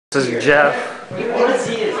This is Jeff,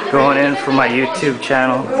 going in for my YouTube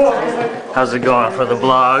channel. How's it going for the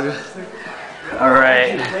vlog?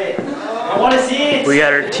 Alright, we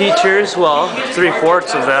got our teachers, well,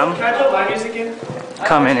 3/4 of them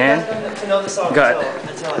coming in. Got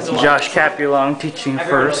Josh Capulong teaching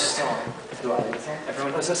first.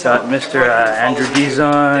 Got Mr. Andrew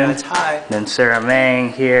Dizon, then Sarah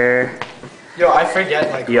Mang here. Yo, I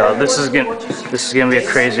forget my. Yo, this is gonna be a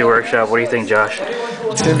crazy workshop. What do you think, Josh?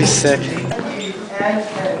 It's gonna be sick.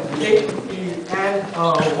 And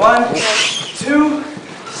 1, 2,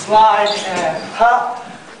 slide and hop,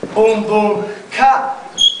 boom boom, cut,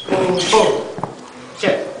 boom boom.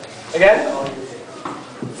 Okay, again.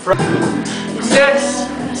 6,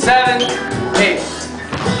 7, 8.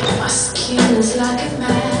 My skin is like a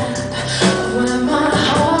map of where my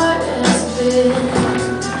heart has been,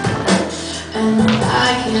 and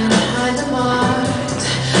I can't hide the marks,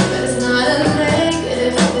 but it's not a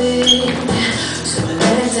negative thing. So I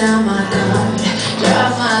let down my guard,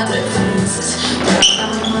 drop my defenses, drop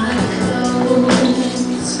out my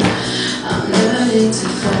clothes. I'm learning to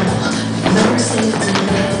fall, no safety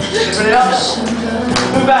net.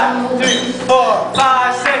 Move back. 3, 4,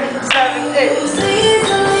 5, 6, 7, 8.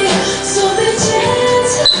 So be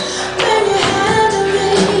gentle when you handle me.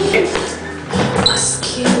 My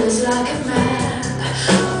skin is like a map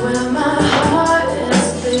of where my heart has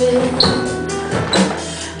been,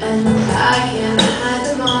 and I can't hide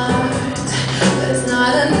the marks, but it's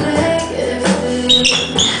not a negative thing.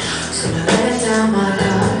 So I let down my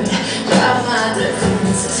guard, drop my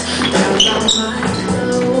defenses, drop out my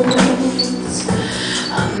clothes.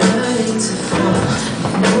 I'm learning to fall,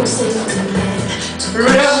 no safety net. Here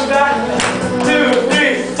we go, back. 2,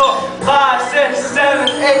 3, 4, 5, 6, 7,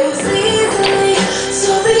 8. Easily,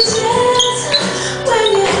 so be gentle when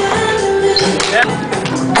you handle me. Yeah.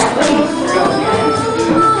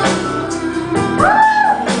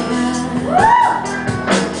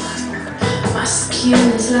 My skin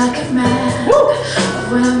is like a map of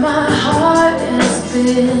where my heart has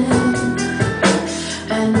been,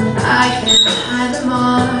 and I can't hide the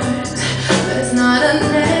marks, but it's not a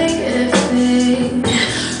negative thing.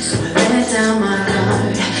 So I let down my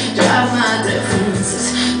guard, drop my defenses,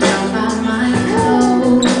 drop out my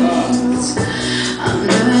clothes. I'm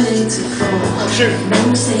learning to fall,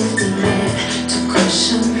 no safety net to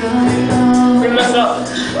cushion your load.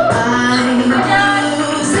 I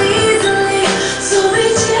bruise easily, so be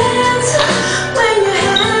gentle when you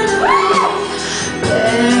handle me.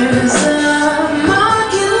 There's a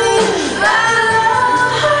mercury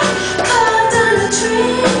carved on the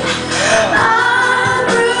tree. I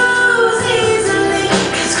bruise easily,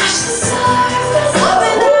 can scratch the surface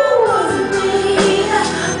without underneath.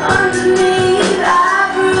 Underneath, I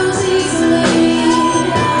bruise easily.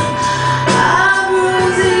 I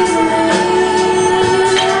bruise easily.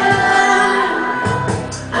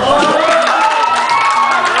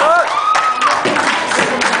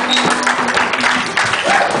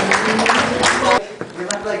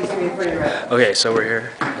 Okay, so we're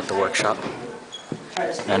here at the workshop,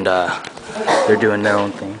 and they're doing their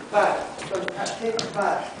own thing,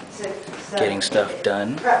 getting stuff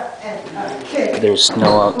done. There's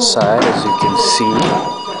snow outside, as you can see.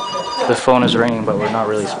 The phone is ringing, but we're not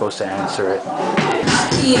really supposed to answer it. Of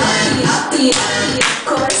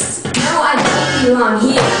course, no, I don't belong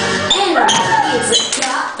here. And I'm happy it's a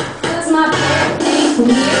cop, cause my parent ain't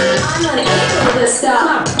near. I'm unable to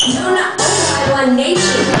stop. No, not only one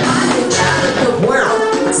nation, I'm the child of the world.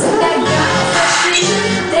 So that got frustration,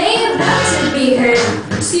 they about to be heard.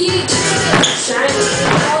 See the truth shining,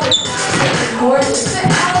 all the horses, but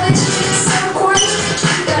all the truth so corny.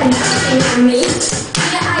 Got nothing for me.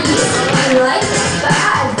 Yeah, I used to be like that, but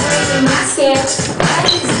I break in my skin. I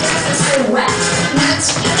just got so wet, that's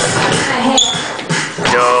just what I have.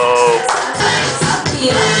 Yo!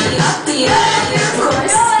 Of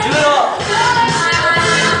course.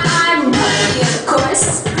 I'm lucky, of course.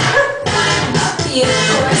 Lucky, of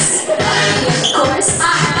course.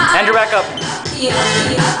 Andrew, back up!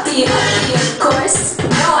 Of course.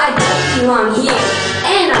 No, I don't belong here.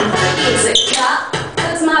 And I'm lucky as a cop,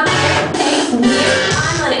 cause my parent ain't near.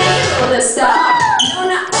 I'm unable to stop. No,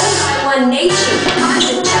 not owned by one nation. I'm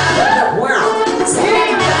the child of the world. So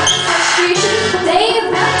they got frustration, they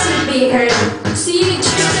about to be heard. See the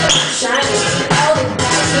truth shining, all the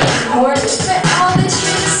guys getting horses, but all the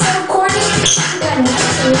truth so corny. Got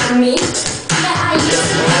nothing on me. Yeah, I used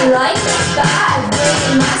to be like that, but I break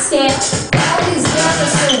in my skin. All these girls are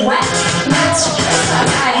so wet, that's just like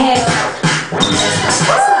I have.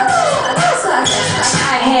 That's like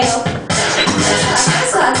I have.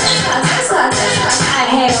 That's like I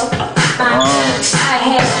have. I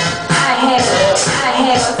have.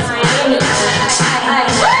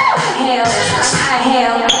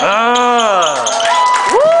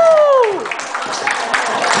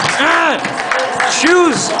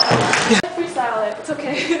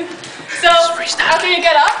 freestyle. After you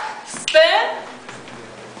get up, spin.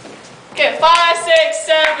 Okay, 5, 6,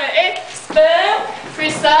 7, 8. Spin.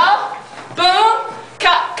 Freestyle. Boom.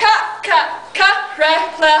 Cut, cut, cut, cut.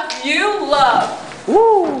 Right, left. You love.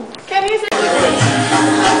 Woo! Can you say?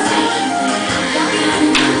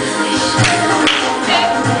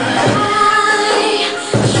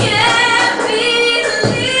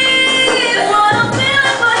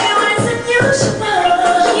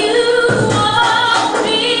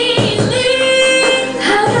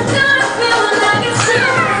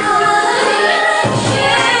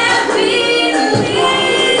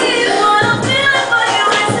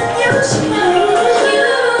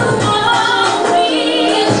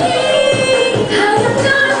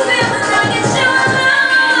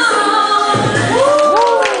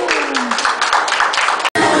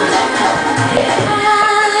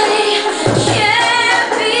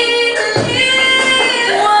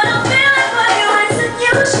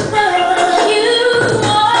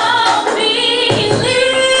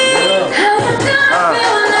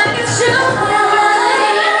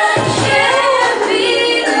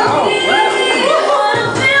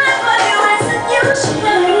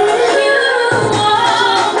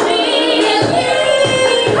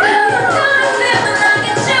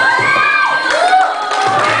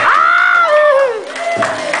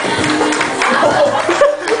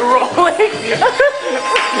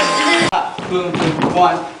 Boom, boom,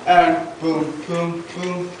 1, and boom, boom,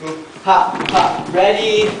 boom, boom. Hop, hop,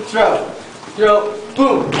 ready, throw. Throw,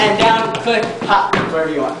 boom, and down, click, hop,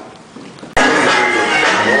 wherever you want.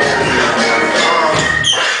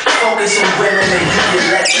 Focus on women and you get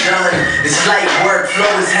less done. This light work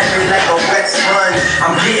flow is heavy like a wet sponge.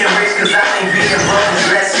 I'm getting rich cause I think being broke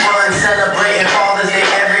is less fun. Celebrating Father's Day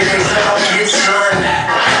every day so don't get sun.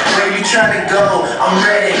 Where you trying to go, I'm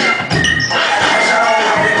ready.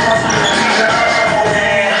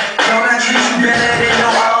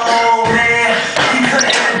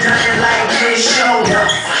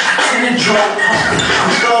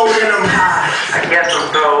 I'm golden, I'm high. I guess I'm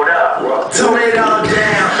throwed up. Tone it all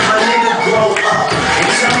down, my nigga grow up. And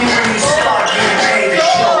tell me when you start getting paid to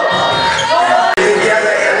show up.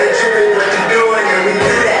 Together and legit what you're doing, and we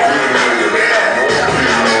do that.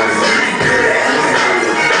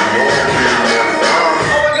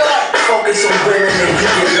 Focus on women and you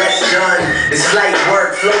get less done. This light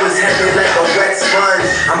work flow is heavy like a wet sponge.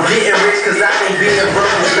 I'm getting rich cause I think being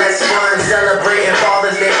broke is less fun. Celebrating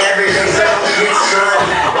Father's Day every day so don't get sun.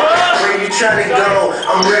 Where you trying to go,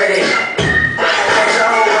 I'm ready.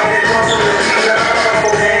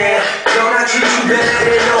 Don't I treat you better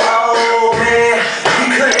than your old man? He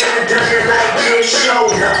couldn't have done it like this,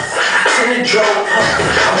 show enough. I tend to drove up,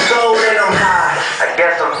 I'm golden, I'm high. I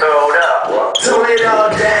guess I'm throwed up. Tone it all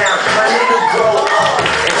down, my nigga grow up.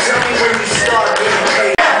 And tell me when you start getting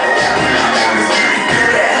paid.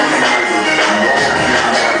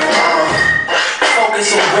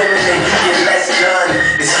 Focus on women and you get less done.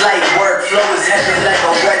 This light work flow is heavy like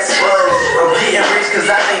a wet sponge. I'm getting rich cause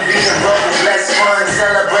I think being broke is less fun.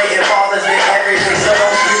 Celebrating Father's Day every day so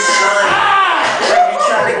don't get sun. Where you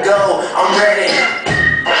trying to go, I'm ready.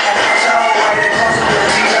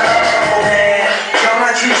 Don't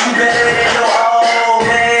I treat you better than your old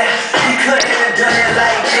man? He couldn't have done it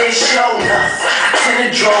like this, show enough. I tend to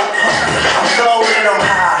drove up, I'm golden, I'm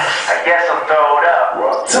high. I guess I'm throwed up.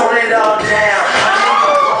 Tone it all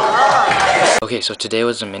down. Okay, so today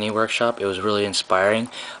was a mini workshop. It was really inspiring.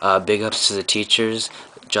 Big ups to the teachers,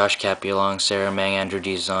 Josh Capulong, Sarah Mang, Andrew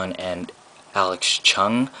Dizon, and Alex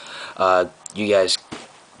Chung. You guys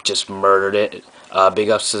just murdered it. Big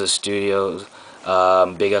ups to the studios.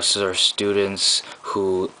 Big ups to our students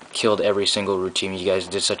who killed every single routine. You guys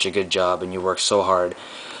did such a good job and you worked so hard.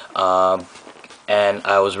 And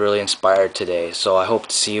I was really inspired today. So I hope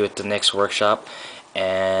to see you at the next workshop.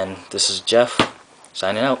 And this is Jeff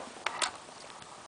signing out.